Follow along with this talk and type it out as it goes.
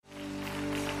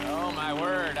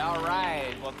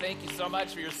Well, thank you so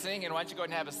much for your singing. Why don't you go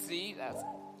ahead and have a seat?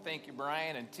 Thank you,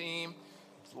 Brian and team.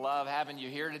 Just love having you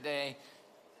here today.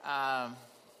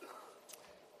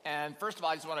 And first of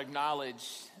all, I just want to acknowledge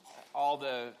all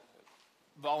the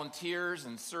volunteers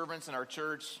and servants in our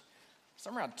church.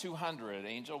 Somewhere around 200,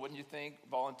 Angel, wouldn't you think?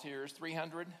 Volunteers,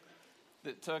 300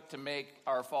 that took to make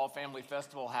our Fall Family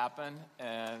Festival happen.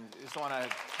 And just want to...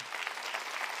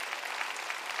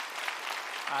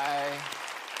 I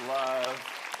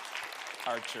love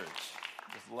our church.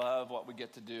 Just love what we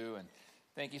get to do, and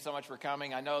thank you so much for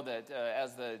coming. I know that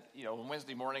on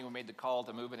Wednesday morning we made the call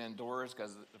to move it indoors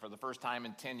because for the first time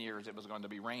in 10 years it was going to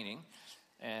be raining,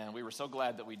 and we were so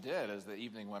glad that we did. As the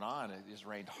evening went on, it just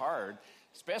rained hard,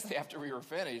 especially after we were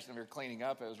finished and we were cleaning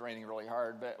up. It was raining really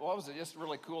hard. But what was just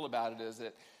really cool about it is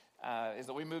that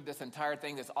we moved this entire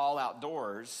thing that's all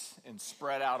outdoors and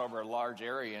spread out over a large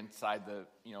area inside the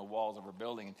walls of our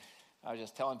building. And I was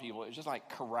just telling people, it was just like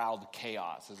corralled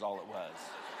chaos is all it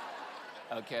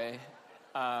was. Okay?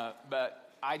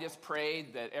 But I just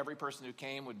prayed that every person who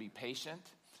came would be patient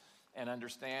and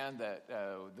understand that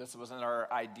this wasn't our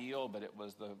ideal, but it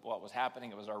was what was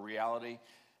happening. It was our reality.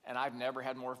 And I've never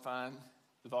had more fun.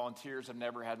 The volunteers have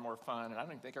never had more fun. And I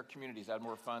don't even think our communities had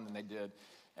more fun than they did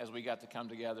as we got to come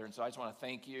together. And so I just want to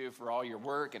thank you for all your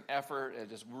work and effort. And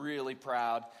just really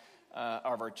proud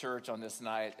of our church on this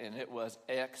night. And it was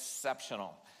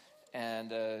exceptional.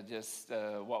 And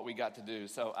what we got to do.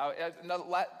 So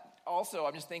also,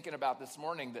 I'm just thinking about this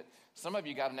morning that some of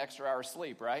you got an extra hour of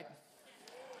sleep, right?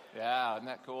 Yeah, isn't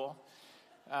that cool?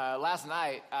 Last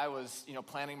night, I was,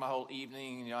 planning my whole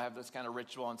evening. I have this kind of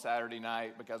ritual on Saturday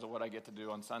night because of what I get to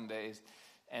do on Sundays.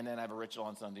 And then I have a ritual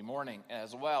on Sunday morning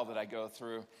as well that I go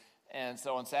through. And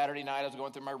so on Saturday night, I was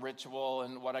going through my ritual.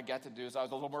 And what I got to do is I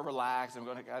was a little more relaxed. I'm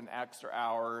going to get an extra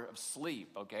hour of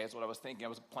sleep, okay? That's what I was thinking. I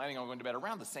was planning on going to bed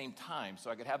around the same time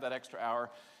so I could have that extra hour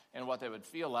and what that would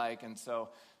feel like. And so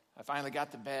I finally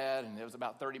got to bed, and it was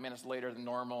about 30 minutes later than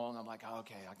normal, and I'm like,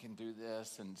 okay, I can do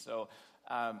this. And so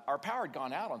our power had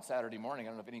gone out on Saturday morning. I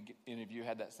don't know if any of you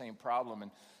had that same problem.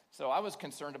 And so I was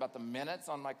concerned about the minutes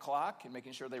on my clock and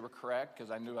making sure they were correct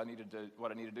because I knew what I needed to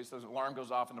do. So the alarm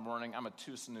goes off in the morning. I'm a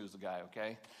 2-snooze guy,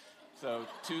 okay? So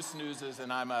 2 snoozes,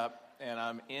 and I'm up, and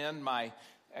I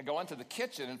go into the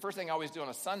kitchen, and first thing I always do on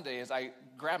a Sunday is I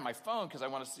grab my phone because I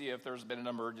want to see if there's been an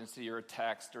emergency or a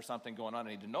text or something going on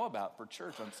I need to know about for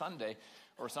church on Sunday,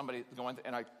 or somebody going,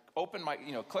 and I open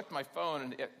click my phone,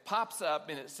 and it pops up,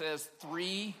 and it says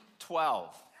 3:12.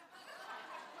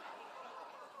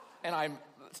 And I'm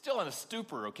still in a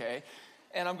stupor, okay?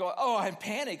 And I'm going, I'm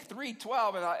panicked,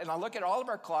 3:12, and I look at all of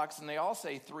our clocks, and they all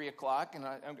say 3 o'clock, and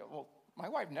I'm going, well, my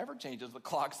wife never changes the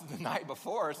clocks the night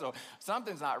before, so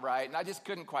something's not right. And I just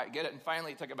couldn't quite get it. And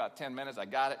finally, it took about 10 minutes. I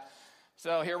got it.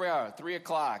 So here we are, 3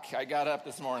 o'clock. I got up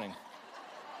this morning.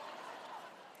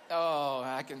 Oh,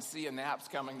 I can see a nap's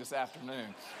coming this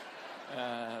afternoon.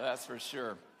 That's for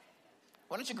sure.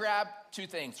 Why don't you grab 2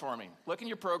 things for me? Look in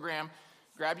your program.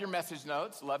 Grab your message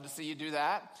notes. Love to see you do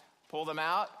that. Pull them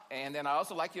out. And then I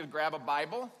also like you to grab a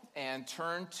Bible and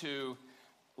turn to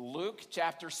Luke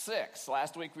chapter 6.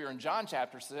 Last week we were in John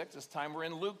chapter 6. This time we're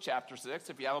in Luke chapter 6.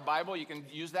 If you have a Bible, you can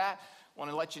use that.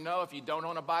 Want to let you know if you don't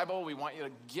own a Bible, we want you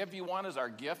to give you one as our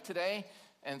gift today.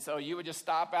 And so you would just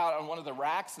stop out on one of the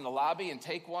racks in the lobby and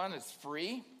take one. It's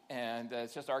free, and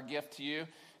it's just our gift to you.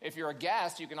 If you're a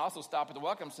guest, you can also stop at the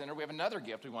Welcome Center. We have another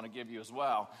gift we want to give you as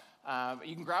well.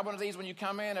 You can grab one of these when you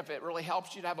come in. If it really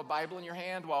helps you to have a Bible in your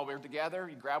hand while we're together,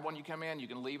 you grab one, you come in. You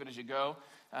can leave it as you go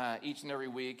each and every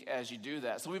week as you do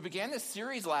that. So we began this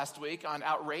series last week on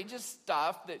outrageous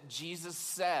stuff that Jesus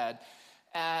said.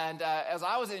 And as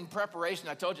I was in preparation,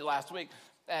 I told you last week,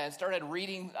 and started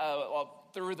reading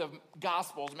through the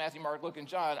Gospels, Matthew, Mark, Luke, and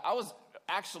John, I was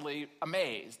actually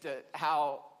amazed at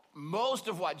how most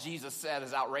of what Jesus said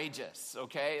is outrageous,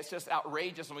 okay? It's just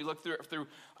outrageous when we look through it through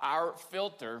our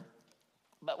filter.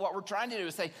 But what we're trying to do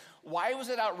is say, why was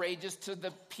it outrageous to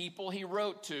the people he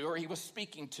wrote to or he was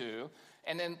speaking to?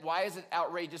 And then why is it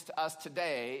outrageous to us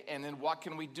today? And then what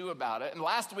can we do about it? And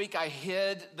last week I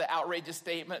hid the outrageous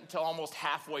statement until almost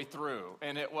halfway through.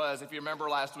 And it was, if you remember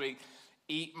last week,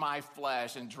 eat my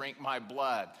flesh and drink my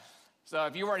blood. So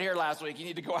if you weren't here last week, you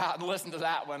need to go out and listen to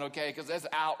that one, okay? Because it's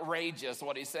outrageous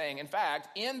what he's saying. In fact,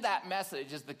 in that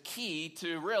message is the key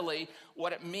to really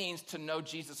what it means to know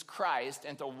Jesus Christ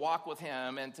and to walk with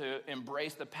him and to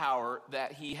embrace the power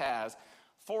that he has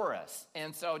for us.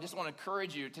 And so I just want to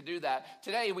encourage you to do that.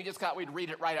 Today, we just thought we'd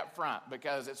read it right up front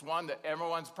because it's one that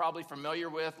everyone's probably familiar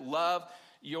with. Love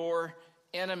your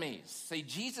enemies. See,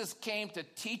 Jesus came to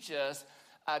teach us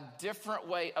a different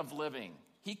way of living.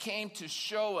 He came to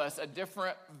show us a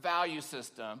different value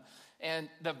system. And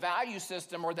the value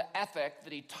system or the ethic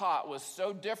that he taught was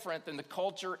so different than the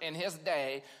culture in his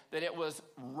day that it was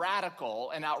radical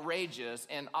and outrageous.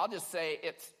 And I'll just say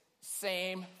it's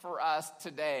same for us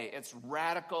today. It's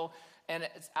radical and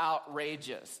it's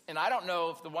outrageous. And I don't know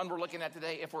if the one we're looking at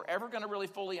today, if we're ever going to really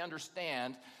fully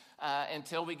understand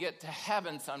until we get to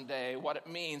heaven someday what it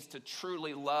means to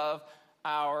truly love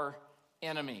our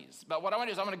enemies. But what I want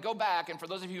to do is I'm going to go back, and for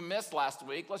those of you who missed last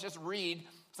week, let's just read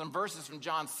some verses from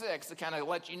John 6 to kind of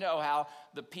let you know how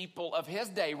the people of his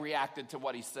day reacted to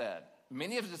what he said.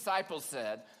 Many of his disciples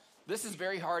said, "This is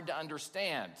very hard to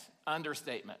understand."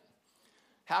 Understatement.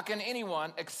 How can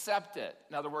anyone accept it?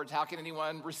 In other words, how can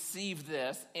anyone receive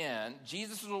this in?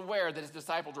 Jesus was aware that his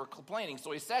disciples were complaining,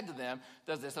 so he said to them,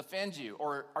 "Does this offend you?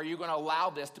 Or are you going to allow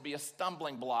this to be a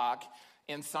stumbling block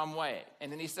in some way?"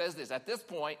 And then he says this, "At this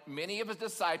point, many of his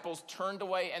disciples turned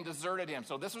away and deserted him."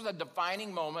 So this was a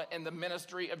defining moment in the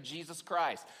ministry of Jesus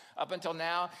Christ. Up until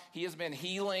now, he has been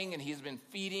healing and he has been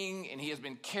feeding and he has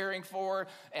been caring for,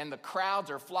 and the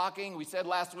crowds are flocking. We said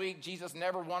last week, Jesus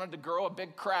never wanted to grow a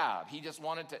big crowd. He just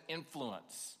wanted to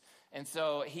influence. And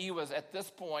so he was at this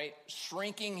point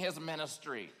shrinking his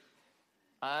ministry.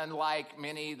 Unlike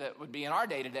many that would be in our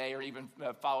day today or even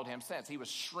followed him since. He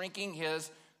was shrinking his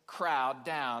crowd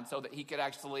down so that he could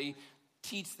actually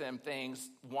teach them things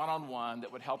one-on-one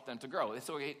that would help them to grow.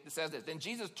 So it says this, "Then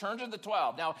Jesus turned to the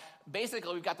 12. Now,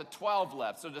 basically, we've got the 12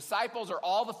 left. So disciples are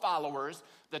all the followers.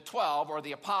 The 12, or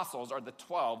the apostles, are the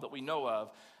 12 that we know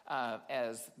of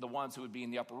as the ones who would be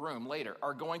in the upper room later,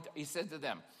 are going to, he said to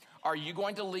them, "Are you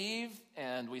going to leave?"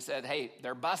 And we said, hey,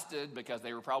 they're busted because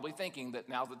they were probably thinking that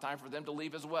now's the time for them to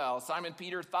leave as well. Simon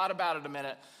Peter thought about it a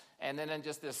minute. And then in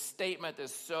just this statement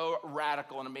is so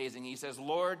radical and amazing. He says,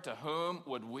 "Lord, to whom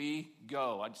would we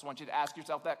go?" I just want you to ask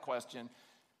yourself that question.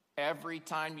 Every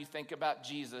time you think about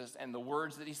Jesus and the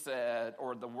words that he said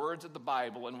or the words of the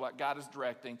Bible and what God is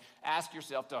directing, ask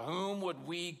yourself, to whom would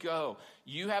we go?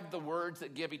 You have the words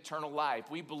that give eternal life.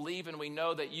 We believe and we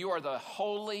know that you are the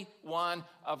Holy One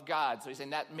of God. So he's saying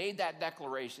that made that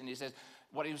declaration. He says,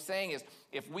 what he was saying is,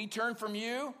 if we turn from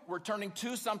you, we're turning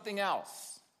to something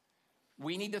else.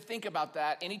 We need to think about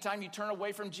that. Anytime you turn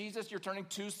away from Jesus, you're turning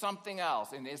to something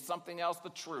else. And is something else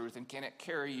the truth? And can it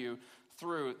carry you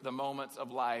through the moments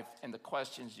of life and the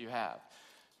questions you have?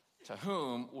 To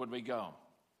whom would we go?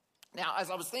 Now,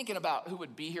 as I was thinking about who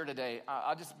would be here today,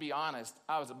 I'll just be honest,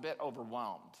 I was a bit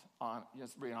overwhelmed,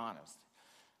 just being honest.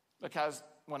 Because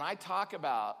when I talk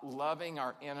about loving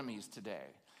our enemies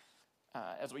today,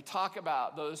 as we talk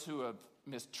about those who have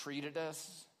mistreated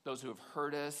us, those who have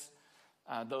hurt us,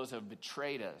 those who have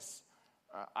betrayed us,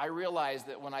 I realize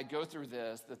that when I go through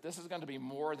this, that this is going to be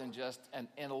more than just an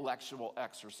intellectual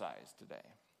exercise today.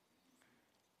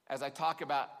 As I talk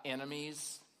about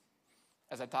enemies,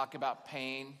 as I talk about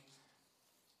pain,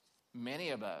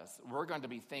 many of us, we're going to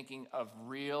be thinking of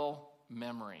real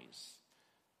memories.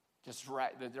 Just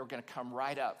right, that they're going to come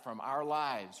right up from our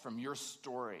lives, from your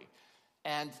story.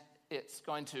 And it's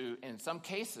going to, in some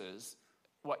cases,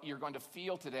 what you're going to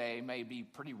feel today may be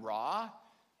pretty raw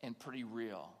and pretty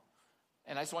real.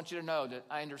 And I just want you to know that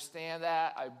I understand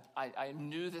that. I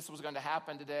knew this was going to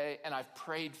happen today, and I've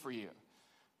prayed for you.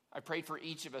 I prayed for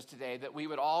each of us today that we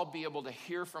would all be able to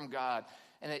hear from God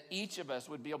and that each of us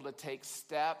would be able to take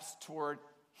steps toward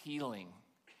healing,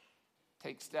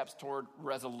 take steps toward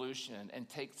resolution, and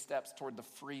take steps toward the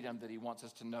freedom that he wants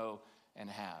us to know and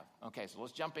have. Okay, so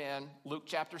let's jump in. Luke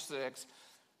chapter 6.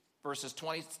 Verses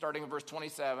 20, starting in verse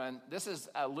 27. This is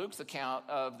Luke's account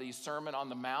of the Sermon on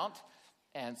the Mount.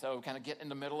 And so kind of get in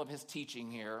the middle of his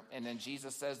teaching here. And then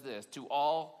Jesus says this, to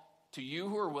you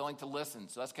who are willing to listen.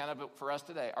 So that's kind of it for us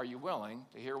today. Are you willing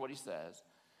to hear what he says?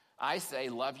 I say,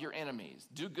 love your enemies.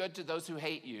 Do good to those who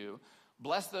hate you.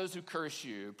 Bless those who curse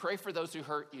you. Pray for those who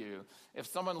hurt you. If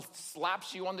someone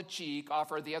slaps you on the cheek,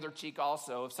 offer the other cheek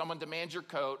also. If someone demands your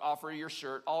coat, offer your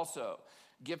shirt also.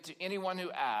 Give to anyone who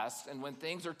asks, and when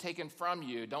things are taken from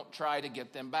you, don't try to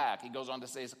get them back. He goes on to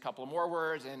say a couple of more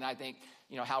words, and I think,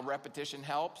 how repetition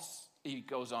helps. He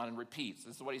goes on and repeats.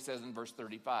 This is what he says in verse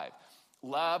 35.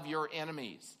 Love your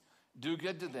enemies. Do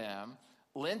good to them.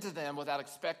 Lend to them without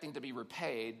expecting to be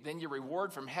repaid. Then your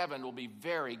reward from heaven will be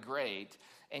very great,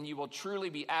 and you will truly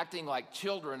be acting like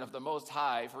children of the Most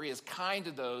High, for he is kind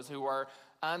to those who are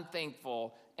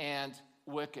unthankful and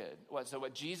wicked. So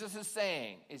what Jesus is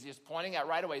saying is just pointing out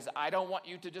right away is, I don't want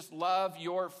you to just love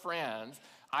your friends.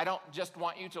 I don't just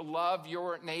want you to love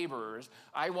your neighbors.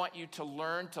 I want you to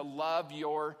learn to love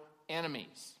your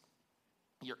enemies.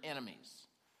 Your enemies.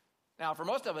 Now, for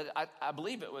most of it, I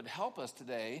believe it would help us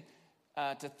today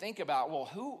to think about, well,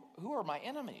 who are my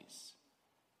enemies?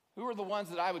 Who are the ones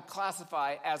that I would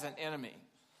classify as an enemy?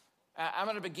 I'm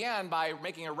going to begin by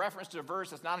making a reference to a verse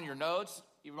that's not in your notes.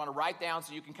 You want to write down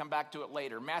so you can come back to it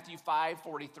later. Matthew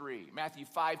 5:43. Matthew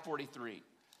 5:43.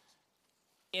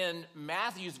 In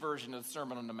Matthew's version of the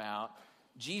Sermon on the Mount,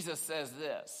 Jesus says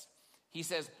this. He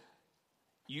says,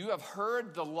 "You have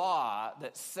heard the law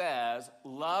that says,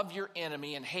 love your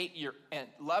enemy and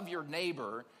love your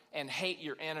neighbor and hate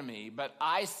your enemy, but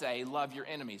I say love your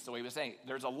enemy." So he was saying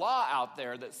there's a law out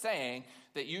there that's saying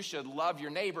that you should love your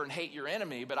neighbor and hate your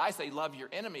enemy, but I say love your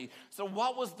enemy. So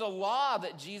what was the law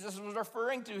that Jesus was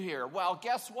referring to here? Well,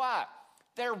 guess what?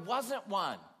 There wasn't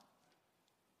one.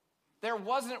 There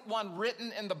wasn't one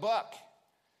written in the book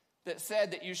that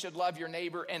said that you should love your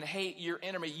neighbor and hate your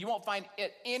enemy. You won't find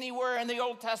it anywhere in the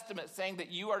Old Testament saying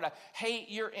that you are to hate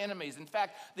your enemies. In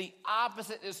fact, the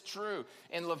opposite is true.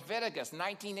 In Leviticus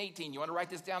 19:18, you want to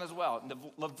write this down as well.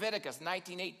 In Leviticus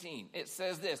 19:18, it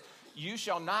says this: "You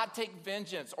shall not take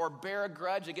vengeance or bear a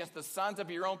grudge against the sons of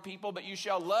your own people, but you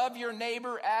shall love your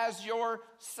neighbor as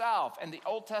yourself." And the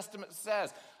Old Testament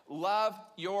says, love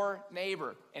your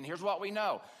neighbor. And here's what we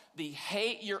know. The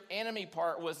hate your enemy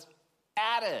part was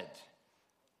added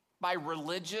by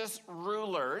religious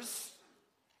rulers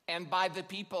and by the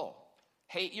people.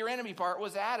 Hate your enemy part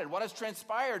was added. What has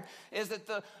transpired is that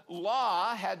the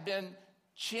law had been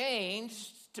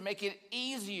changed to make it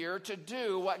easier to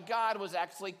do what God was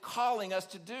actually calling us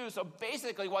to do. So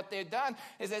basically what they've done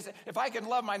is they said, if I can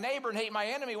love my neighbor and hate my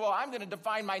enemy, well, I'm going to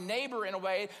define my neighbor in a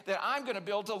way that I'm going to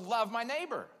be able to love my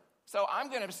neighbor. So I'm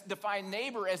going to define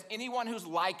neighbor as anyone who's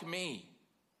like me.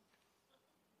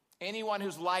 Anyone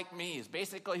who's like me is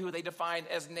basically who they defined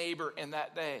as neighbor in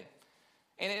that day.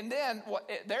 And then,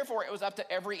 therefore, it was up to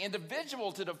every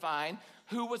individual to define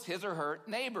who was his or her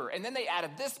neighbor. And then they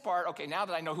added this part. Okay, now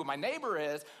that I know who my neighbor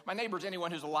is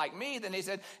anyone who's like me. Then they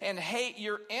said, and hate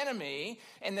your enemy.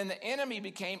 And then the enemy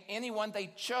became anyone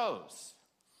they chose.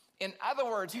 In other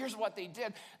words, here's what they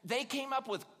did. They came up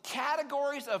with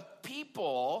categories of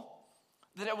people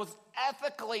that it was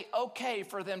ethically okay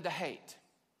for them to hate.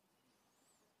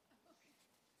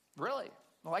 Really?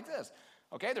 Like this.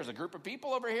 Okay, there's a group of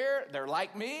people over here. They're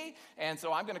like me. And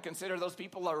so I'm going to consider those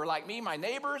people that are like me my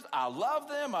neighbors. I love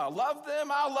them. I love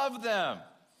them. I love them.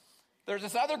 There's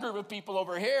this other group of people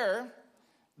over here.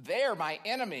 They're my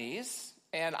enemies.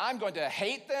 And I'm going to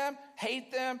hate them,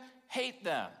 hate them, hate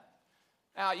them.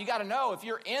 Now, you got to know, if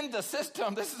you're in the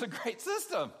system, this is a great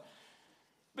system.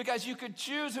 Because you could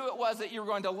choose who it was that you were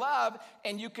going to love.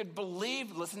 And you could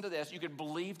believe, listen to this, you could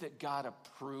believe that God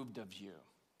approved of you.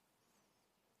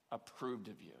 Approved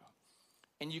of you.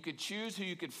 And you could choose who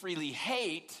you could freely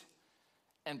hate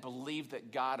and believe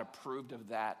that God approved of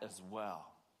that as well.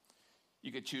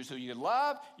 You could choose who you'd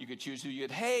love, you could choose who you'd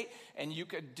hate, and you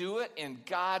could do it in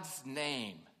God's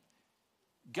name.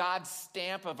 God's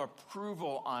stamp of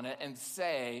approval on it and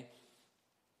say,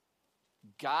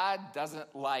 God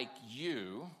doesn't like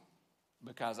you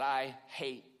because I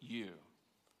hate you.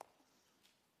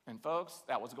 And folks,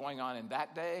 that was going on in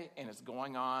that day, and it's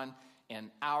going on in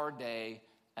our day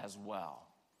as well.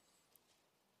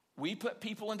 We put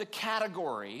people into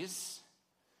categories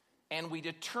and we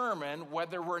determine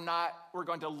whether we're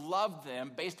going to love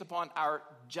them based upon our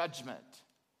judgment.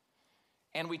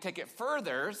 And we take it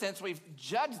further, since we've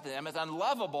judged them as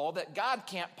unlovable, that God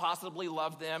can't possibly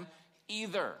love them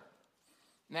either.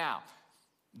 Now,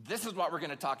 this is what we're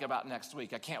going to talk about next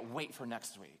week. I can't wait for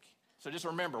next week. So just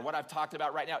remember what I've talked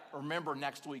about right now. Remember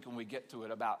next week when we get to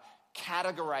it about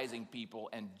categorizing people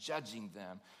and judging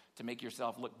them to make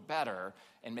yourself look better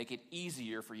and make it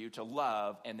easier for you to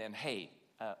love and then hate.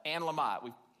 Anne Lamott,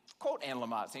 we quote Anne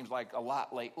Lamott, seems like a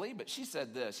lot lately, but she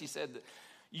said this. She said,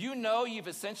 you know you've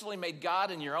essentially made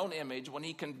God in your own image when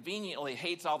he conveniently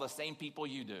hates all the same people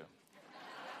you do.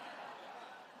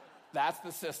 That's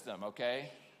the system, okay?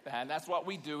 And that's what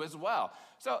we do as well.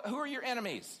 So who are your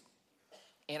enemies?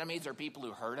 Enemies are people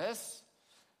who hurt us,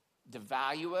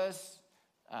 devalue us,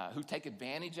 who take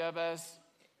advantage of us,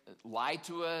 lie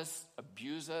to us,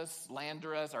 abuse us,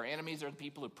 slander us. Our enemies are the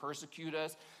people who persecute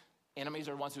us. Enemies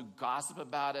are the ones who gossip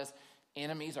about us.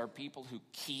 Enemies are people who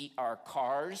key our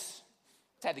cars.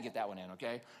 Just had to get that one in,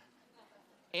 okay?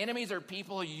 Enemies are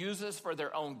people who use us for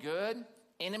their own good.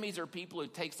 Enemies are people who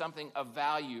take something of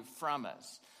value from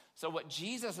us. So what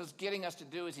Jesus is getting us to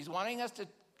do is he's wanting us to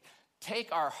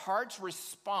take our heart's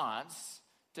response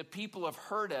to people who have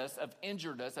hurt us, have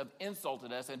injured us, have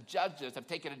insulted us, have judged us, have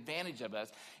taken advantage of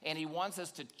us. And he wants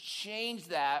us to change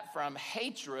that from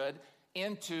hatred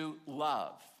into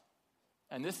love.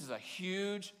 And this is a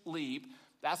huge leap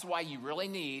That's why you really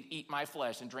need eat my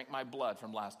flesh and drink my blood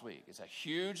from last week. It's a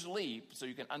huge leap so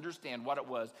you can understand what it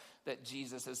was that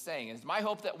Jesus is saying. It's my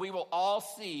hope that we will all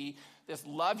see this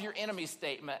love your enemy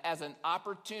statement as an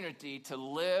opportunity to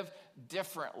live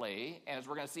differently. And as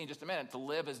we're going to see in just a minute, to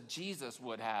live as Jesus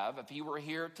would have if he were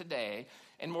here today.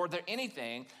 And more than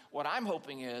anything, what I'm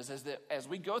hoping is that as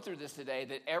we go through this today,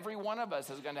 that every one of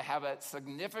us is going to have a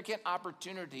significant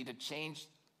opportunity to change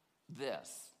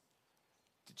this.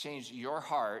 To change your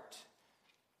heart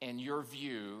and your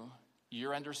view,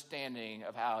 your understanding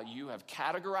of how you have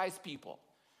categorized people.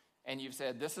 And you've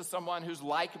said, this is someone who's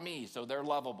like me, so they're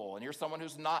lovable. And here's someone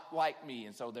who's not like me,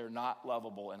 and so they're not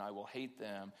lovable, and I will hate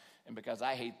them. And because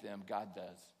I hate them, God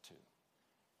does too.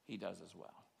 He does as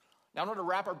well. Now, in order to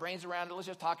wrap our brains around it, let's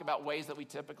just talk about ways that we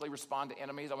typically respond to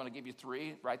enemies. I want to give you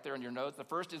 3 right there in your notes. The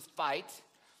first is fight.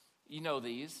 You know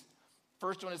these.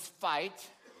 First one is fight.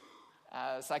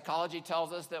 Psychology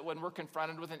tells us that when we're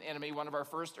confronted with an enemy, one of our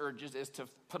first urges is to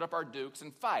put up our dukes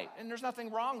and fight. And there's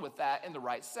nothing wrong with that in the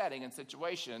right setting and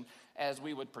situation, as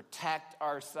we would protect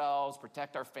ourselves,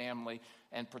 protect our family,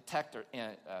 and protect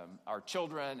our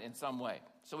children in some way.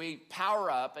 So we power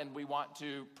up and we want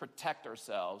to protect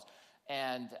ourselves,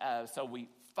 and so we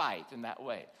fight in that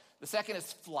way. The second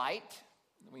is flight.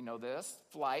 We know this,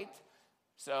 flight.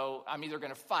 So I'm either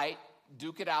going to fight,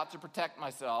 duke it out to protect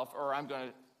myself, or I'm going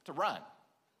to run.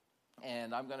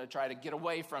 And I'm going to try to get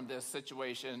away from this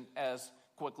situation as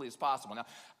quickly as possible. Now,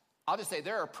 I'll just say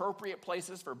there are appropriate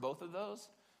places for both of those,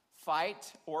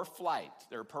 fight or flight.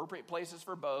 There are appropriate places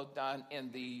for both, done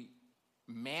in the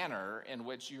manner in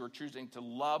which you are choosing to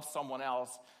love someone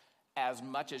else as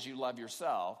much as you love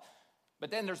yourself. But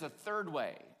then there's a third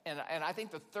way. And I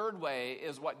think the third way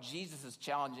is what Jesus is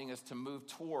challenging us to move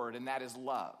toward, and that is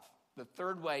love. The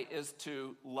third way is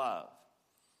to love.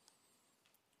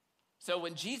 So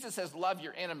when Jesus says love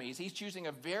your enemies, he's choosing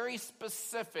a very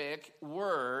specific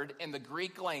word in the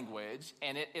Greek language,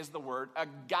 and it is the word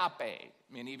agape.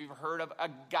 Many of you have heard of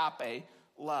agape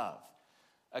love.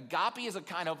 Agape is a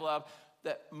kind of love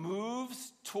that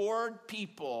moves toward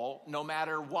people no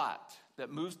matter what. That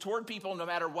moves toward people no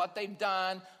matter what they've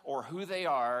done or who they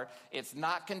are. It's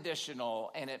not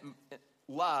conditional, and it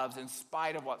loves in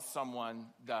spite of what someone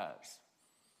does.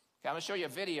 Okay, I'm going to show you a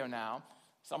video now.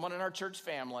 Someone in our church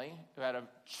family who had a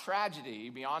tragedy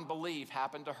beyond belief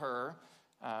happened to her.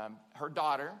 Her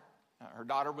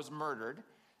daughter was murdered,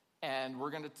 and we're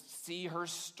going to see her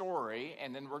story,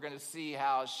 and then we're going to see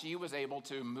how she was able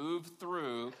to move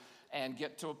through and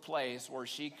get to a place where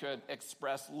she could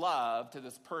express love to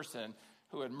this person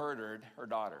who had murdered her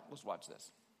daughter. Let's watch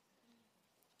this.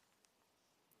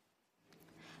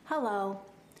 Hello,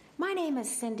 my name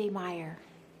is Cindy Meyer.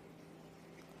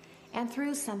 And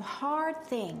through some hard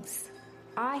things,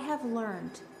 I have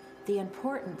learned the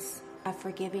importance of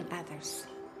forgiving others.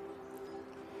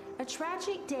 A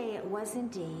tragic day it was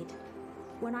indeed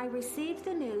when I received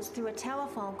the news through a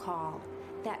telephone call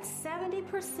that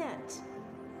 70%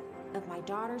 of my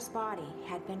daughter's body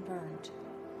had been burned.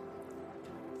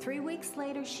 3 weeks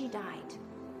later, she died.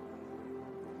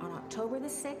 On October the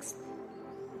 6th,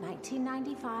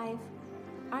 1995,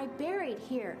 I buried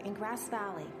here in Grass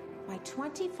Valley my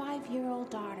 25-year-old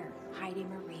daughter, Heidi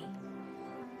Marie.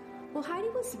 Well, Heidi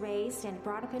was raised and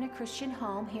brought up in a Christian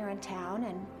home here in town,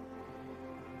 and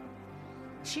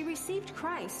she received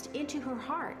Christ into her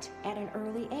heart at an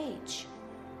early age.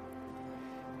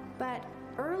 But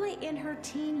early in her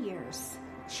teen years,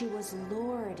 she was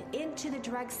lured into the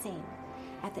drug scene.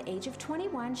 At the age of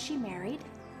 21, she married.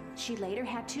 She later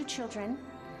had 2 children,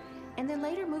 and then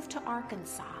later moved to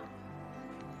Arkansas.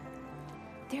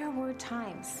 There were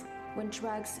times when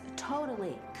drugs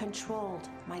totally controlled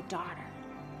my daughter.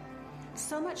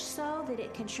 So much so that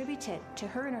it contributed to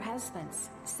her and her husband's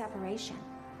separation.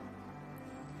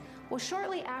 Well,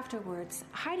 shortly afterwards,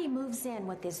 Heidi moves in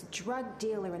with this drug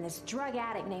dealer and this drug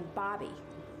addict named Bobby.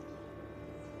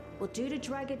 Well, due to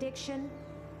drug addiction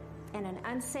and an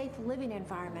unsafe living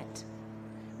environment,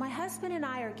 my husband and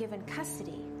I are given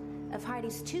custody of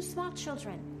Heidi's 2 small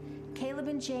children, Caleb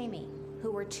and Jamie,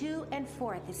 who were 2 and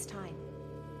 4 at this time.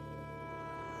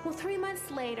 Well, 3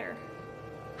 months later,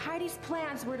 Heidi's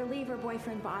plans were to leave her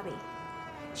boyfriend, Bobby.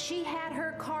 She had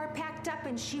her car packed up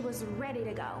and she was ready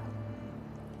to go.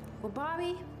 Well,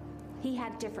 Bobby, he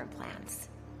had different plans.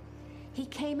 He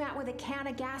came out with a can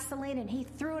of gasoline and he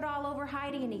threw it all over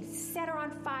Heidi and he set her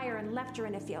on fire and left her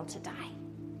in a field to die.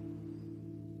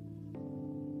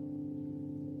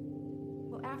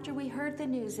 Well, after we heard the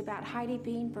news about Heidi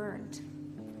being burned,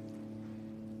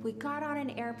 we got on an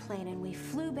airplane and we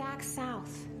flew back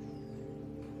south.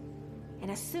 And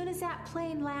as soon as that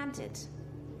plane landed,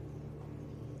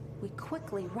 we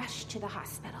quickly rushed to the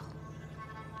hospital.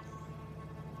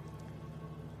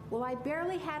 Well, I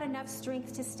barely had enough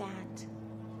strength to stand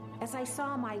as I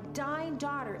saw my dying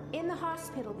daughter in the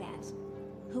hospital bed,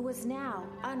 who was now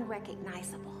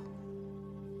unrecognizable.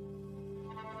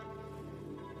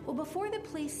 Well, before the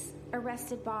police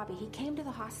arrested Bobby, he came to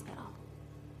the hospital,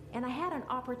 and I had an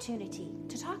opportunity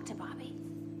to talk to Bobby.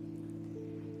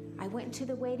 I went into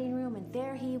the waiting room, and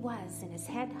there he was, and his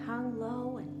head hung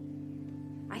low,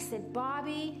 and I said,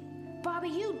 Bobby,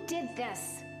 you did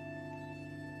this.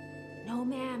 No,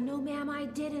 ma'am, I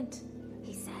didn't,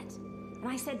 he said. And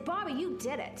I said, Bobby, you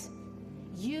did it.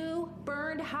 You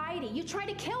burned Heidi. You tried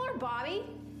to kill her, Bobby.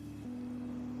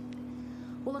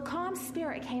 Well, a calm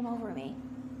spirit came over me.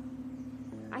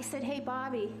 I said, hey,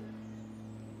 Bobby,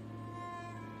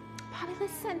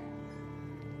 listen.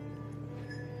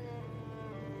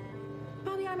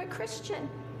 Bobby, I'm a Christian,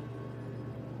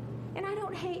 and I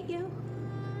don't hate you.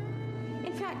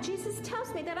 In fact, Jesus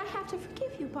tells me that I have to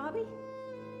forgive you, Bobby.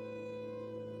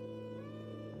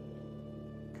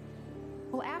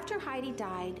 Well, after Heidi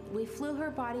died, we flew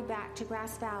her body back to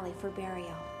Grass Valley for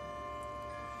burial.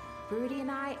 Rudy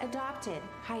and I adopted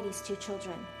Heidi's 2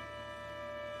 children.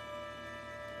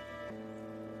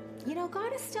 You know,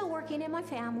 God is still working in my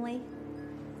family.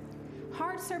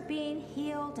 Hearts are being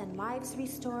healed and lives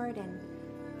restored, and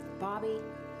Bobby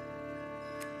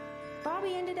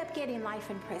ended up getting life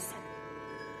in prison.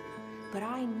 But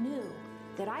I knew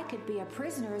that I could be a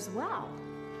prisoner as well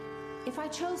if I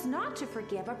chose not to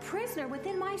forgive, a prisoner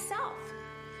within myself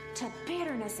to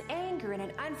bitterness, anger, and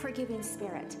an unforgiving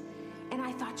spirit. And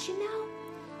I thought,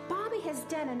 Bobby has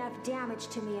done enough damage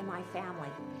to me and my family,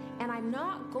 and I'm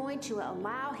not going to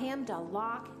allow him to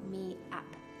lock me up.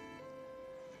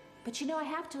 But I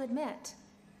have to admit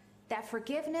that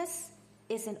forgiveness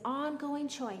is an ongoing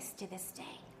choice to this day.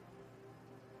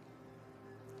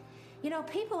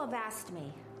 People have asked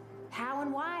me, how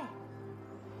and why?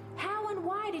 How and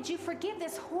why did you forgive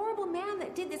this horrible man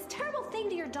that did this terrible thing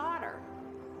to your daughter?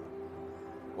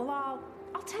 Well,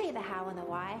 I'll tell you the how and the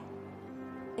why.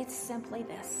 It's simply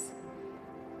this.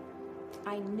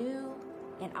 I knew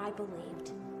and I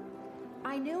believed.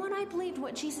 I knew and I believed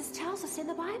what Jesus tells us in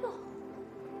the Bible.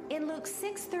 In Luke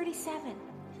 6:37,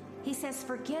 he says,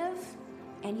 forgive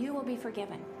and you will be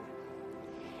forgiven.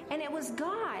 And it was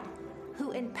God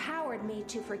who empowered me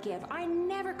to forgive. I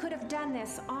never could have done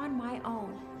this on my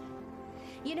own.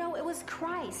 It was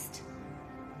Christ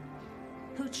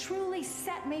who truly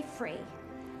set me free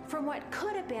from what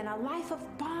could have been a life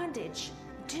of bondage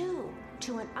due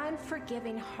to an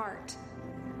unforgiving heart.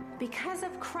 Because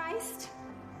of Christ,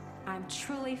 I'm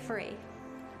truly free.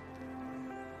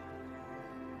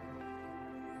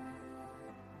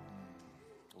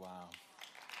 Wow.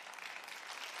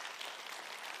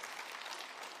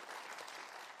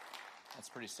 That's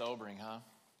pretty sobering, huh?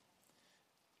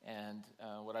 And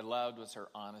what I loved was her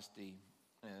honesty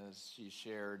as she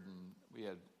shared, and we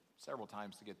had several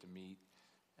times to get to meet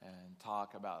and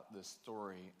talk about this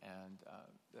story, and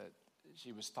that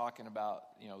she was talking about,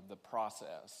 the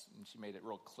process, and she made it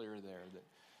real clear there that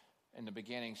in the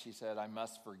beginning she said, I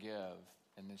must forgive,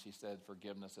 and then she said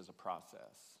forgiveness is a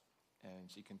process, and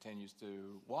she continues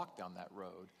to walk down that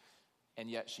road, and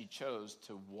yet she chose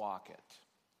to walk it.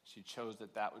 She chose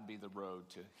that would be the road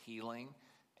to healing,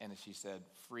 and as she said,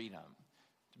 freedom,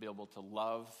 to be able to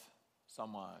love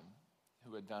someone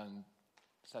who had done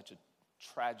such a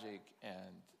tragic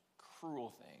and cruel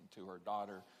thing to her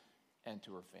daughter and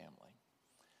to her family.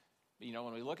 But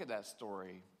when we look at that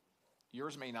story,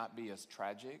 yours may not be as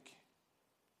tragic,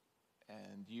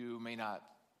 and you may not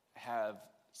have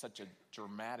such a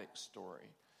dramatic story,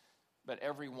 but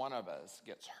every one of us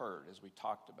gets hurt, as we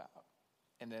talked about.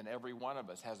 And then every one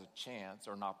of us has a chance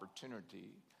or an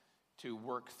opportunity to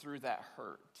work through that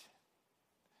hurt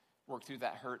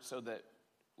so that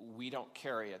we don't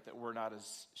carry it, that we're not,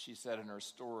 as she said in her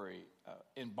story,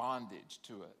 in bondage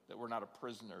to it, that we're not a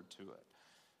prisoner to it.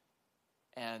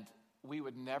 And we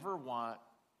would never want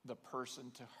the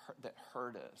person that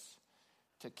hurt us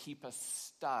to keep us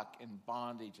stuck in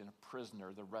bondage and a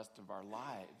prisoner the rest of our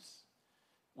lives.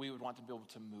 We would want to be able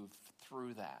to move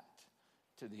through that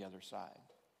to the other side,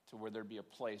 to where there'd be a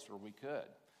place where we could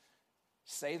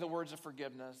say the words of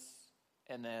forgiveness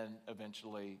and then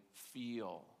eventually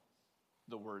feel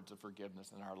the words of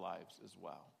forgiveness in our lives as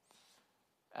well.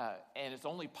 And it's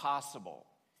only possible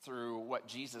through what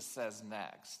Jesus says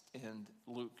next. In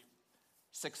Luke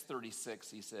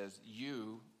 6:36, he says,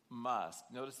 you must,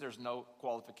 notice there's no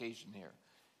qualification here,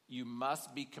 you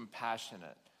must be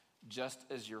compassionate just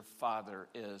as your Father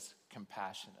is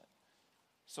compassionate.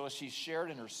 So as she shared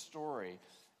in her story,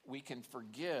 we can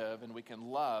forgive and we can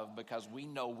love because we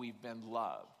know we've been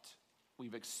loved.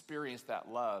 We've experienced that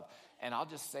love. And I'll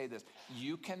just say this,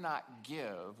 you cannot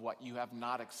give what you have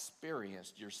not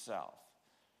experienced yourself.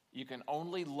 You can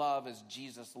only love as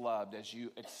Jesus loved, as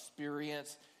you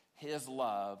experience his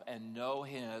love and know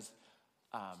his,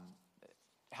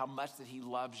 how much that he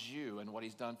loves you and what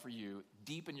he's done for you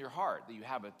deep in your heart, that you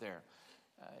have it there.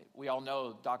 We all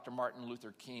know Dr. Martin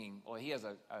Luther King. Well, he has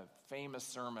a famous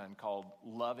sermon called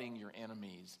Loving Your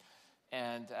Enemies.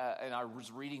 And I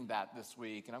was reading that this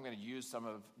week, and I'm going to use some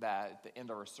of that at the end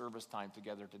of our service time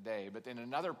together today. But in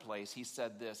another place, he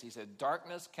said this. He said,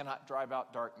 darkness cannot drive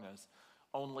out darkness.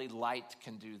 Only light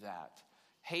can do that.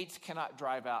 Hate cannot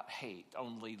drive out hate.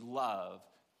 Only love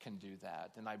can do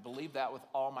that. And I believe that with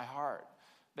all my heart.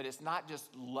 But it's not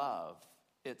just love.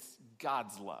 It's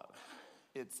God's love.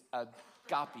 It's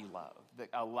agape love that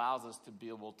allows us to be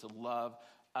able to love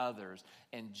others.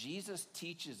 And Jesus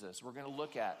teaches us, we're going to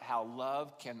look at how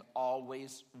love can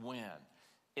always win.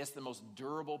 It's the most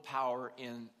durable power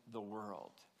in the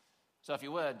world. So if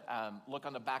you would, look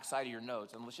on the back side of your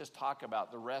notes, and let's just talk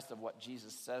about the rest of what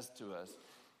Jesus says to us.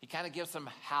 He kind of gives some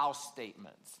how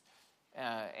statements.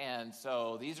 And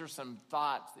so these are some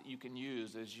thoughts that you can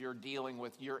use as you're dealing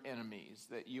with your enemies,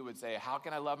 that you would say, how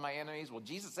can I love my enemies? Well,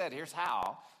 Jesus said, here's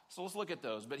how. So let's look at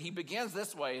those. But he begins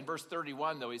this way in verse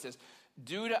 31, though. He says,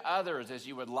 do to others as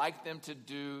you would like them to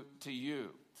do to you.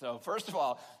 So first of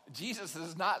all, Jesus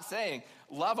is not saying,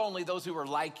 love only those who are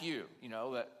like you. You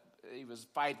know, that he was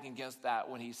fighting against that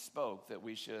when he spoke, that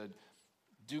we should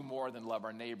do more than love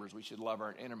our neighbors. We should love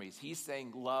our enemies. He's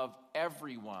saying love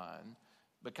everyone,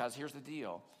 because here's the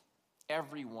deal.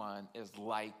 Everyone is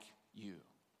like you.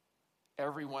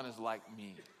 Everyone is like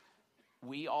me.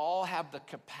 We all have the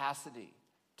capacity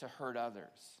to hurt others.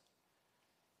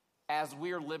 As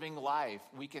we're living life,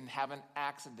 we can have an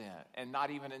accident and not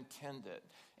even intend it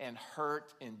and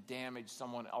hurt and damage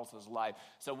someone else's life.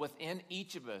 So within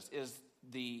each of us is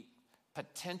the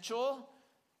potential,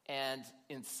 and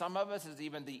in some of us is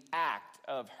even the act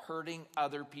of hurting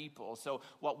other people. So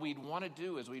what we'd want to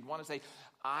do is we'd want to say,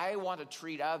 I want to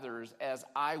treat others as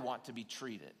I want to be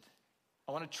treated.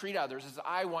 I want to treat others as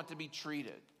I want to be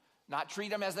treated. Not treat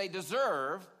them as they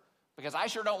deserve, because I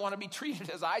sure don't want to be treated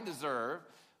as I deserve,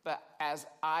 but as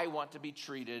I want to be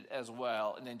treated as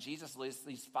well. And then Jesus lists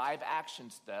these 5 action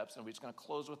steps, and we're just going to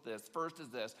close with this. First is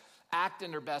this: act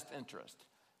in their best interest.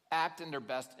 Act in their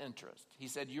best interest. He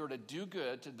said you're to do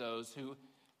good to those who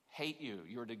hate you.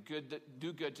 You're to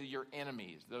do good to your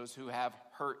enemies, those who have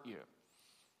hurt you.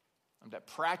 And to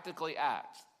practically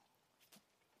act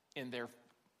in their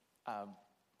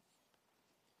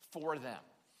for them.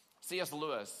 C.S.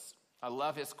 Lewis, I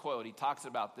love his quote. He talks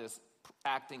about this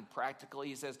acting practically.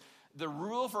 He says, the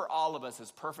rule for all of us is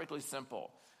perfectly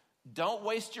simple. Don't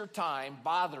waste your time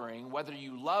bothering whether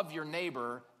you love your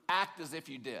neighbor. Act as if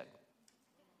you did.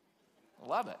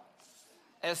 Love it.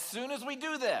 As soon as we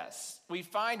do this, we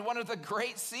find one of the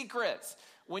great secrets.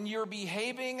 When you're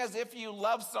behaving as if you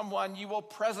love someone, you will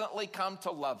presently come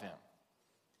to love him.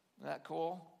 Isn't that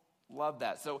cool? Love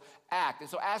that. So act. And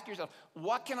so ask yourself,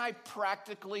 what can I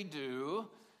practically do?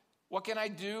 What can I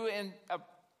do in a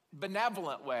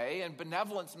benevolent way? And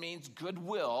benevolence means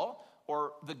goodwill,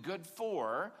 or the good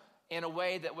for, in a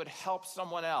way that would help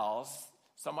someone else,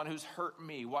 someone who's hurt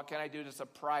me. What can I do to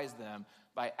surprise them?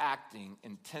 By acting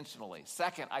intentionally.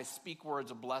 Second, I speak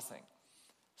words of blessing.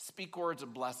 Speak words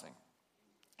of blessing.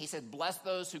 He said, bless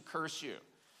those who curse you.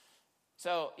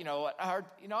 So,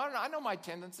 I know my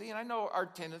tendency, and I know our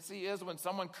tendency is when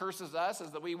someone curses us is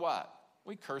that we what?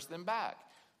 We curse them back.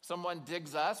 Someone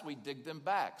digs us, we dig them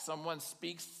back. Someone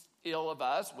speaks ill of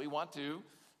us, we want to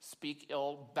speak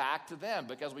ill back to them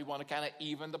because we want to kind of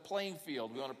even the playing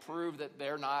field. We want to prove that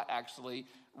they're not actually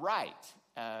right.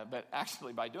 But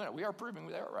actually, by doing it, we are proving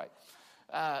they're right.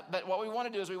 But what we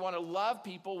want to do is we want to love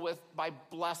people by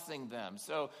blessing them.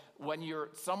 So when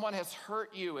someone has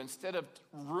hurt you, instead of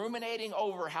ruminating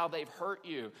over how they've hurt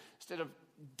you, instead of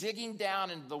digging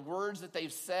down into the words that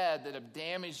they've said that have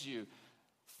damaged you,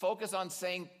 focus on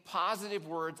saying positive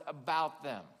words about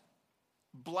them,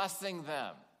 blessing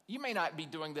them. You may not be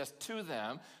doing this to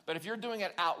them, but if you're doing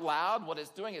it out loud, what it's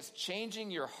doing is changing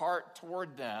your heart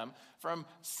toward them from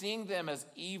seeing them as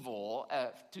evil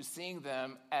to seeing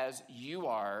them as you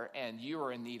are, and you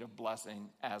are in need of blessing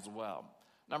as well.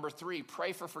 Number 3,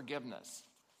 pray for forgiveness.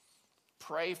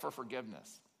 Pray for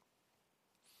forgiveness.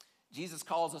 Jesus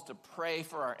calls us to pray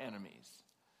for our enemies.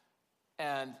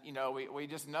 And, we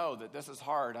just know that this is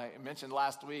hard. I mentioned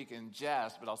last week in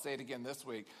jest, but I'll say it again this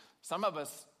week. Some of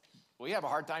us, we have a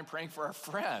hard time praying for our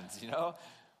friends,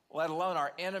 let alone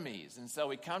our enemies. And so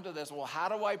we come to this, well, how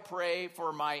do I pray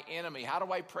for my enemy? How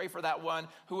do I pray for that one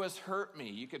who has hurt me?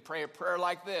 You could pray a prayer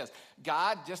like this: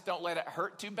 God, just don't let it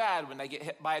hurt too bad when they get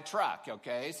hit by a truck,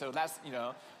 okay? So that's,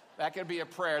 that could be a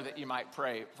prayer that you might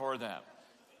pray for them.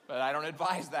 But I don't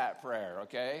advise that prayer,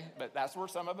 okay? But that's where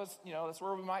some of us, that's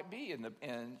where we might be,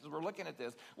 and we're looking at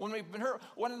this. When we've been hurt,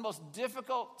 one of the most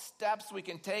difficult steps we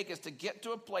can take is to get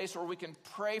to a place where we can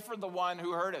pray for the one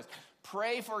who hurt us.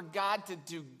 Pray for God to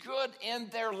do good in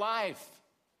their life.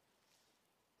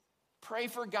 Pray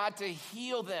for God to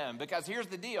heal them, because here's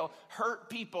the deal: hurt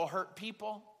people hurt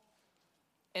people.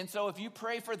 And so if you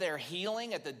pray for their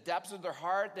healing at the depths of their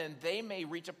heart, then they may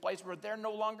reach a place where they're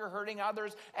no longer hurting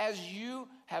others as you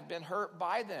have been hurt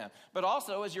by them. But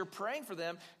also, as you're praying for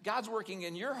them, God's working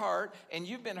in your heart, and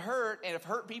you've been hurt, and if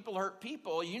hurt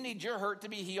people, you need your hurt to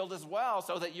be healed as well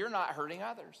so that you're not hurting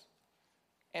others.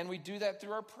 And we do that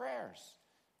through our prayers,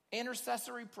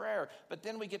 intercessory prayer. But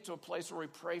then we get to a place where we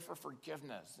pray for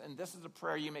forgiveness. And this is a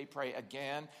prayer you may pray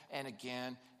again and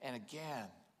again and again.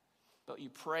 But you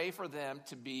pray for them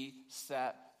to be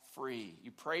set free.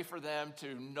 You pray for them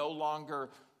to no longer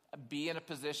be in a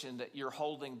position that you're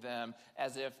holding them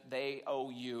as if they owe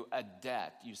you a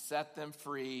debt. You set them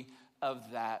free of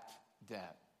that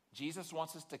debt. Jesus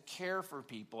wants us to care for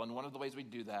people, and one of the ways we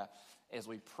do that is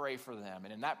we pray for them.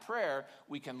 And in that prayer,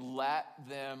 we can let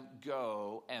them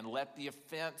go and let the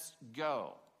offense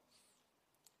go.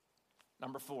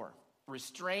 Number 4,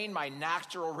 restrain my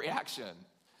natural reaction.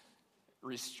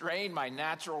 Restrain my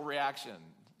natural reaction.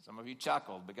 Some of you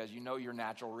chuckled because you know your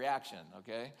natural reaction,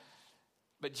 okay?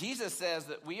 But Jesus says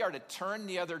that we are to turn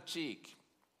the other cheek.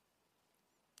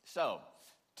 So,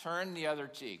 turn the other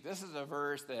cheek. This is a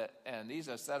verse and these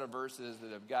are a set of verses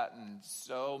that have gotten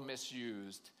so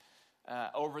misused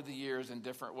over the years in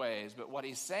different ways. But what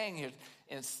he's saying is,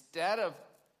 instead of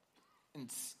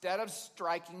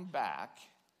striking back,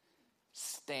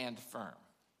 stand firm.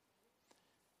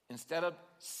 Instead of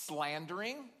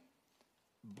slandering,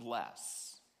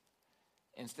 bless.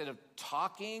 Instead of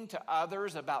talking to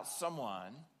others about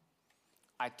someone,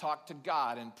 I talk to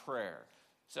God in prayer.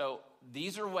 So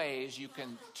these are ways you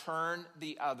can turn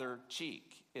the other cheek,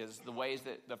 is the ways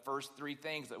that the first 3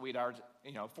 things that we'd already,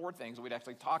 4 things that we'd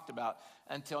actually talked about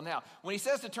until now. When he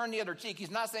says to turn the other cheek,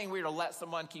 he's not saying we're to let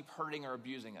someone keep hurting or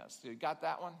abusing us. You got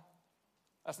that one?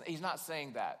 He's not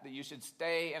saying that you should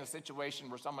stay in a situation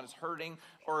where someone is hurting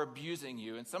or abusing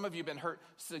you. And some of you have been hurt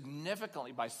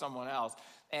significantly by someone else.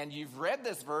 And you've read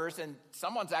this verse, and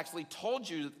someone's actually told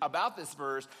you about this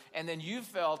verse, and then you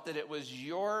felt that it was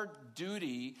your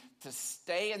duty to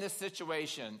stay in this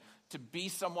situation, to be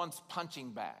someone's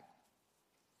punching bag.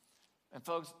 And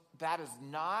folks, that is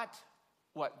not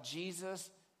what Jesus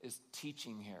is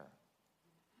teaching here.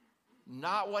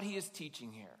 Not what he is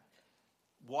teaching here.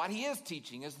 What he is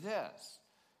teaching is this: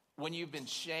 when you've been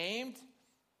shamed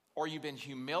or you've been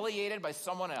humiliated by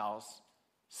someone else,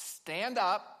 stand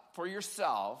up for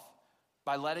yourself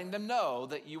by letting them know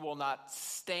that you will not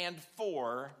stand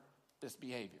for this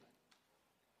behavior.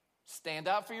 Stand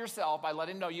up for yourself by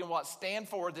letting them know you will not stand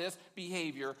for this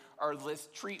behavior or this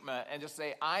treatment, and just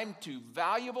say, I'm too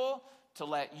valuable to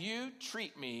let you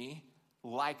treat me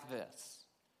like this.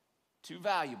 Too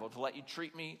valuable to let you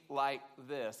treat me like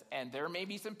this. And there may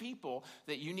be some people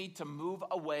that you need to move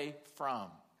away from,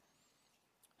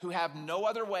 who have no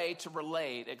other way to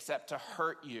relate except to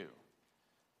hurt you.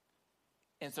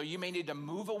 And so you may need to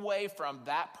move away from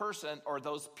that person or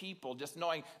those people, just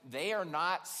knowing they are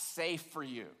not safe for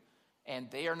you. And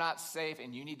they are not safe,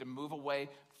 and you need to move away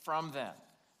from them.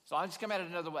 So I'll just come at it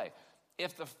another way.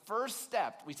 If the first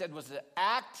step, we said, was to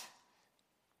act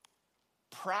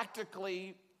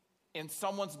practically in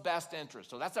someone's best interest.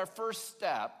 So that's our first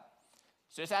step.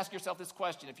 So just ask yourself this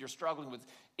question if you're struggling with,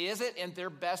 is it in their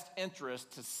best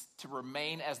interest to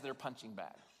remain as their punching bag?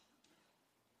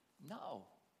 No,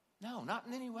 not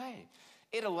in any way.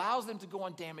 It allows them to go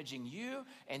on damaging you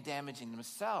and damaging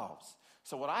themselves.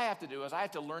 So what I have to do is I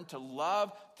have to learn to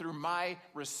love through my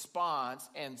response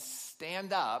and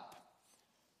stand up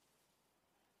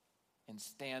and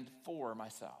stand for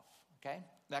myself, okay?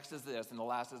 Next is this, and the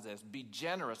last is this: be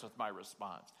generous with my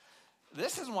response.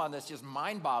 This is one that's just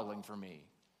mind-boggling for me.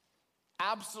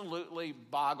 Absolutely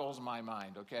boggles my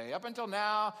mind, okay? Up until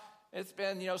now, it's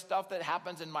been, stuff that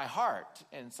happens in my heart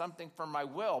and something from my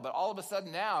will. But all of a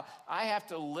sudden now, I have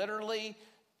to literally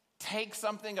take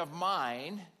something of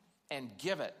mine and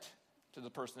give it to the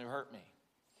person who hurt me.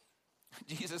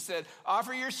 Jesus said,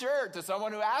 offer your shirt to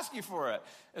someone who asks you for it.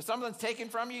 If someone's taken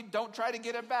from you, don't try to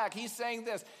get it back. He's saying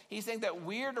this. He's saying that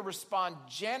we're to respond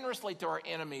generously to our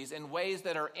enemies in ways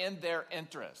that are in their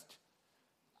interest.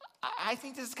 I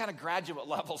think this is kind of graduate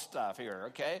level stuff here,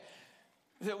 okay?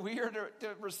 That we are to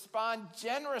respond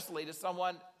generously to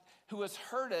someone who has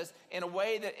hurt us in a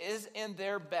way that is in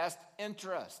their best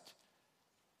interest.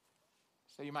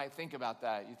 So you might think about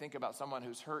that. You think about someone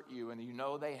who's hurt you and you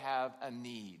know they have a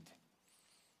need.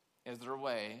 Is there a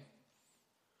way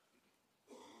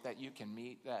that you can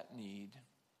meet that need?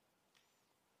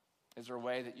 Is there a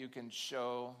way that you can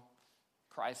show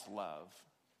Christ's love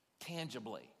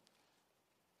tangibly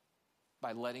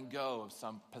by letting go of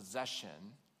some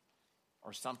possession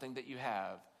or something that you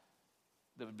have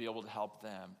that would be able to help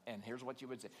them? And here's what you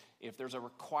would say. If there's a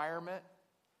requirement,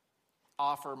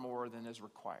 offer more than is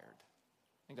required.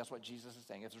 I think that's what Jesus is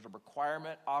saying. If there's a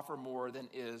requirement, offer more than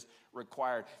is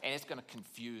required. And it's going to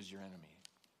confuse your enemy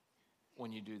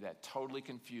when you do that. Totally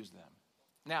confuse them.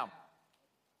 Now,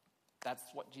 that's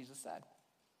what Jesus said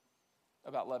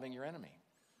about loving your enemy.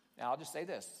 Now, I'll just say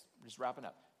this, just wrapping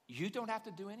up. You don't have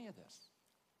to do any of this.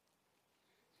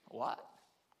 What?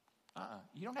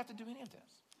 You don't have to do any of this.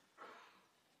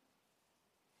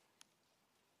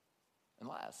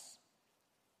 Unless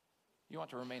you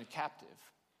want to remain a captive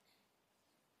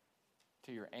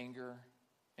to your anger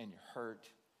and your hurt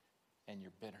and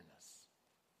your bitterness.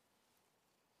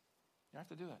 You don't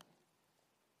have to do it.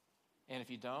 And if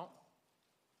you don't,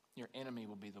 your enemy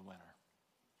will be the winner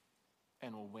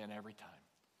and will win every time.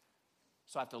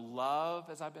 So I have to love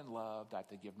as I've been loved. I have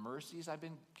to give mercy as I've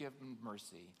been given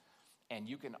mercy. And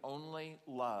you can only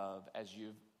love as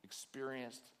you've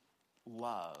experienced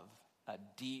love, a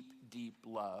deep, deep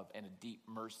love and a deep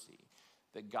mercy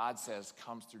that God says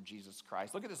comes through Jesus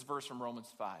Christ. Look at this verse from Romans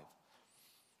 5.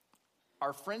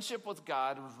 Our friendship with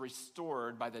God was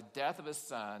restored by the death of his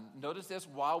son. Notice this,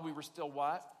 while we were still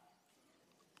what?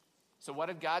 So what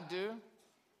did God do?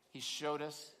 He showed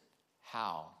us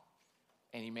how.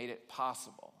 And he made it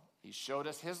possible. He showed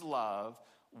us his love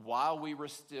while we were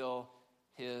still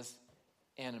his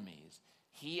enemies.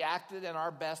 He acted in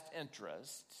our best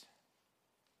interest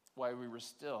while we were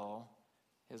still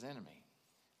his enemy.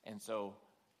 And so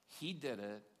he did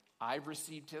it. I've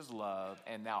received his love,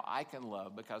 and now I can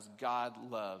love because God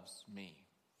loves me.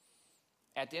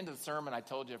 At the end of the sermon, I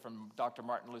told you from Dr.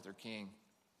 Martin Luther King,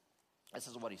 this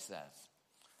is what he says.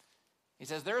 He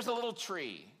says, there's a little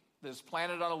tree that's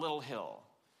planted on a little hill,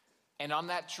 and on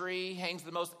that tree hangs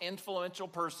the most influential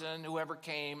person who ever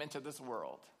came into this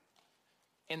world.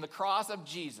 In the cross of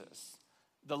Jesus,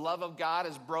 the love of God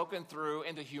is broken through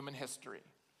into human history.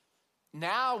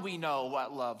 Now we know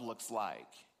what love looks like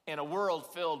in a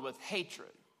world filled with hatred,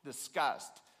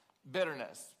 disgust,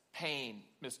 bitterness, pain,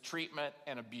 mistreatment,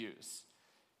 and abuse.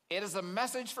 It is a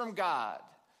message from God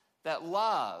that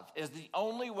love is the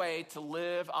only way to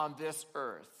live on this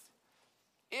earth.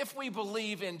 If we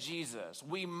believe in Jesus,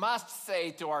 we must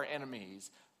say to our enemies,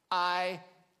 I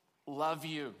love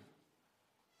you.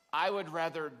 I would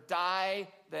rather die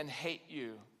than hate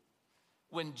you.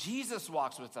 When Jesus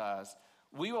walks with us,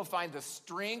 we will find the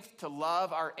strength to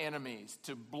love our enemies,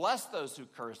 to bless those who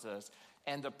curse us,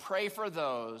 and to pray for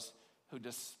those who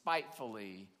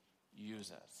despitefully use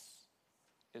us.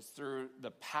 It's through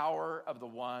the power of the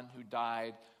one who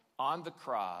died on the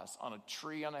cross, on a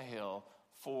tree on a hill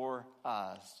for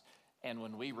us. And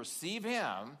when we receive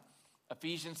him,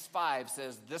 Ephesians 5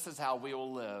 says this is how we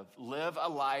will live. Live a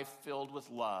life filled with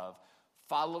love,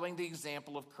 following the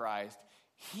example of Christ.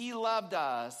 He loved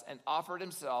us and offered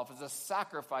himself as a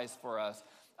sacrifice for us,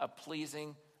 a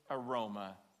pleasing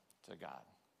aroma to God.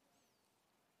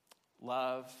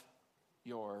 Love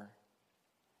your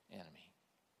enemy.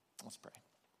 Let's pray.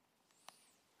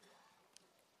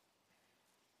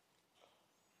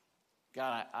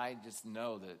 God, I just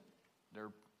know that there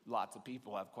are lots of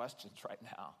people who have questions right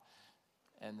now,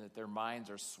 and that their minds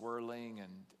are swirling, and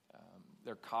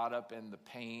they're caught up in the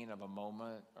pain of a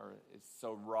moment, or it's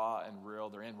so raw and real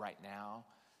they're in right now,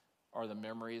 or the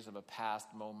memories of a past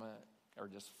moment are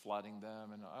just flooding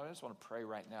them. And I just want to pray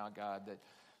right now, God,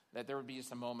 that there would be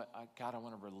just a moment, God, I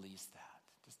want to release that.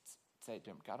 Just say it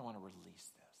to him, God, I want to release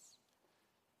this.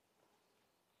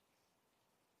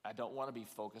 I don't want to be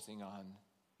focusing on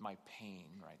my pain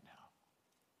right now.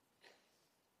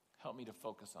 Help me to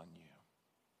focus on you.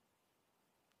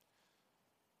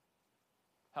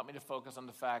 Help me to focus on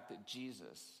the fact that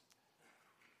Jesus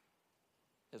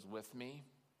is with me,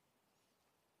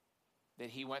 that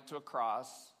he went to a cross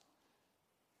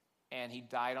and he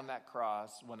died on that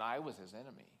cross when I was his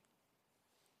enemy,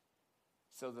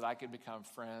 so that I could become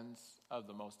friends of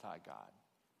the Most High God.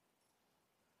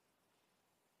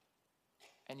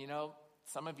 And you know,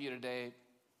 some of you today,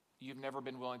 you've never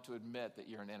been willing to admit that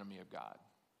you're an enemy of God.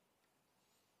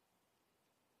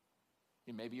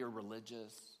 Maybe you're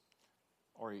religious,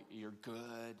 or you're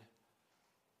good.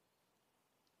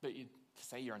 But to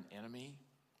say you're an enemy,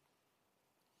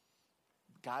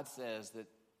 God says that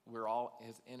we're all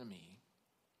his enemy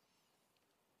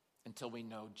until we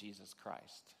know Jesus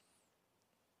Christ.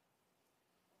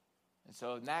 And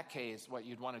so in that case, what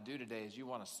you'd want to do today is you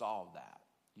want to solve that.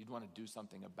 You'd want to do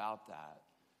something about that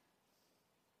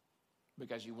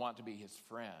because you want to be his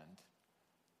friend.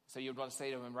 So you'd want to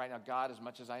say to him right now, God, as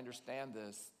much as I understand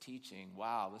this teaching,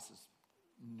 wow, this is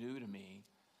new to me.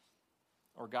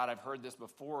 Or God, I've heard this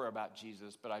before about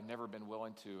Jesus, but I've never been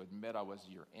willing to admit I was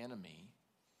your enemy.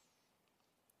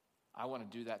 I want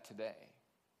to do that today.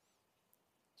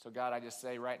 So God, I just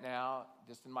say right now,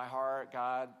 just in my heart,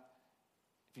 God,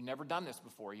 if you've never done this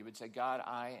before, you would say, God,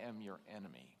 I am your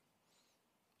enemy.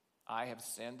 I have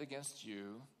sinned against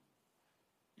you.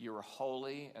 You are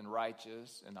holy and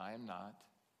righteous, and I am not.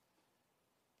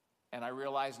 And I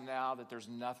realize now that there's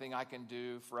nothing I can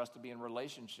do for us to be in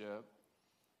relationship.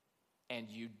 And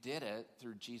you did it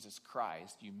through Jesus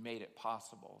Christ. You made it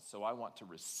possible. So I want to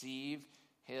receive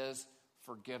his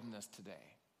forgiveness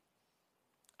today.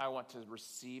 I want to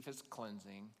receive his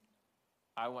cleansing.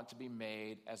 I want to be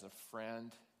made as a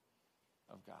friend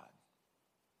of God.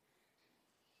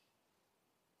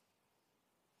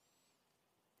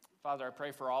 Father, I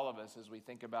pray for all of us as we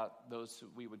think about those who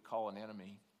we would call an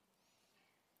enemy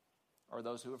or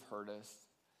those who have hurt us,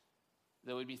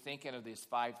 that we'd be thinking of these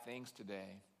 5 things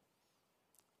today.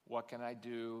 What can I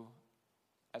do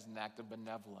as an act of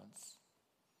benevolence,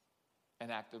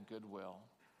 an act of goodwill?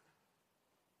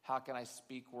 How can I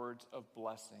speak words of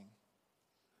blessing?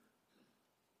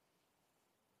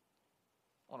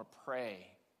 I want to pray.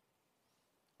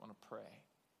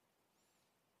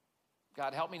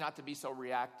 God, help me not to be so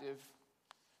reactive.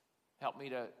 Help me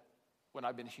to, when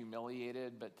I've been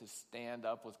humiliated, but to stand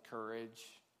up with courage,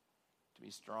 to be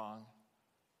strong.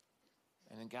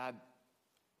 And then God,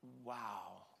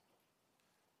 wow.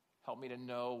 Help me to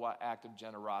know what act of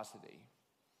generosity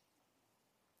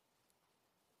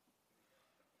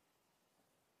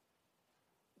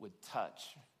would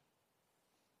touch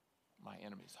my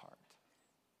enemy's heart.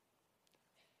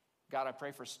 God, I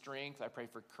pray for strength. I pray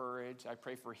for courage. I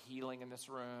pray for healing in this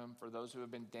room for those who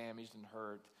have been damaged and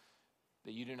hurt,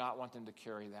 that you do not want them to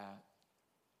carry that.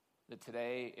 That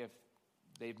today, if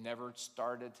they've never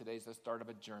started, today's the start of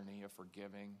a journey of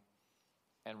forgiving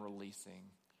and releasing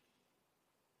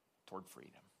toward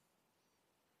freedom.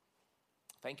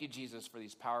 Thank you, Jesus, for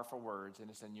these powerful words, and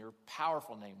it's in your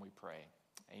powerful name we pray.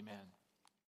 Amen.